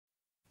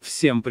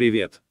Всем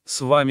привет!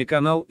 С вами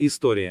канал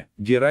 «История»,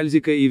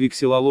 геральдика и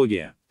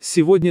вексилология.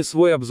 Сегодня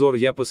свой обзор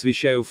я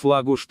посвящаю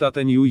флагу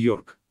штата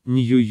Нью-Йорк.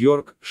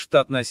 Нью-Йорк –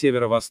 штат на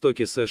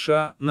северо-востоке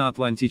США, на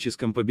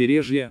Атлантическом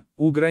побережье,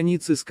 у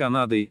границы с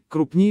Канадой,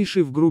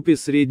 крупнейший в группе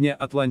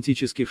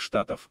среднеатлантических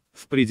штатов.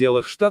 В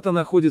пределах штата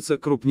находится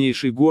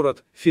крупнейший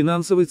город,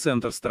 финансовый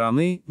центр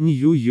страны –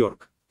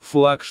 Нью-Йорк.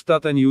 Флаг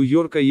штата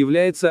Нью-Йорка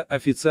является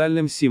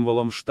официальным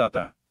символом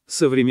штата.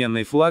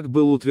 Современный флаг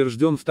был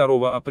утвержден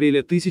 2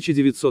 апреля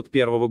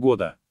 1901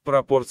 года.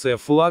 Пропорция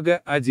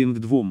флага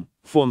 1:2.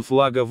 Фон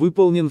флага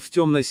выполнен в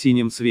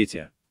темно-синем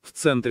цвете. В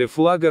центре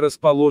флага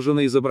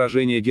расположено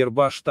изображение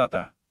герба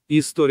штата.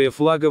 История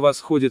флага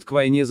восходит к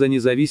войне за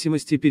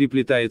независимость и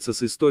переплетается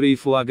с историей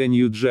флага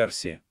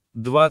Нью-Джерси.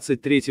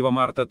 23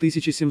 марта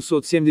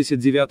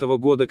 1779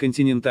 года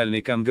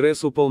Континентальный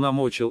конгресс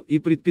уполномочил и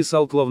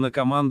предписал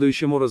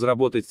главнокомандующему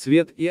разработать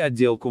цвет и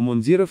отделку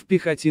мундиров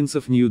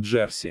пехотинцев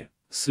Нью-Джерси.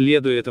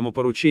 Следуя этому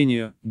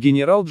поручению,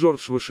 генерал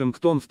Джордж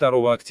Вашингтон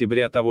 2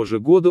 октября того же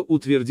года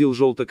утвердил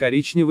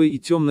желто-коричневый и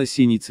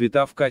темно-синий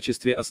цвета в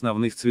качестве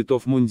основных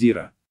цветов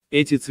мундира.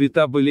 Эти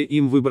цвета были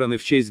им выбраны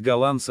в честь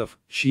голландцев,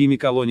 чьими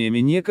колониями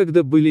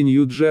некогда были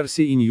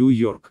Нью-Джерси и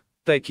Нью-Йорк.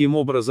 Таким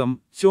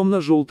образом,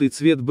 темно-желтый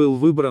цвет был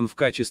выбран в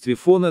качестве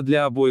фона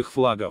для обоих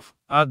флагов.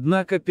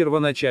 Однако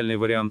первоначальный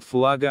вариант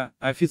флага,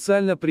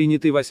 официально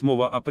принятый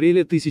 8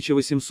 апреля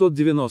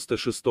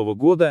 1896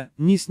 года,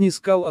 не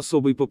снискал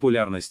особой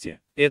популярности.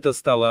 Это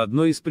стало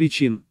одной из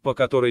причин, по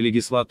которой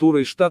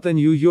легислатурой штата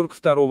Нью-Йорк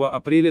 2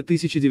 апреля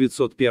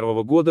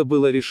 1901 года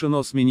было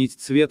решено сменить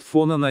цвет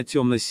фона на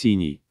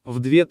темно-синий. В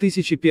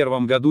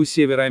 2001 году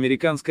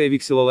Североамериканская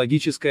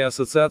вексилологическая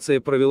ассоциация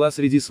провела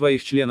среди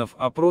своих членов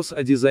опрос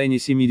о дизайне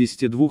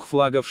 72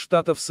 флагов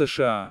штатов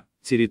США,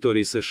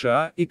 территорий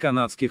США и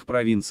канадских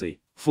провинций.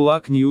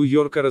 Флаг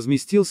Нью-Йорка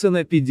разместился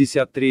на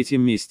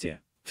 53-м месте.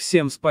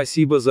 Всем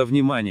спасибо за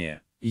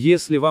внимание.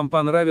 Если вам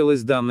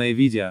понравилось данное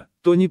видео,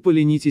 то не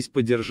поленитесь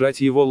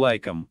поддержать его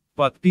лайком.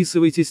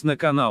 Подписывайтесь на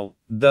канал.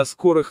 До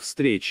скорых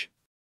встреч!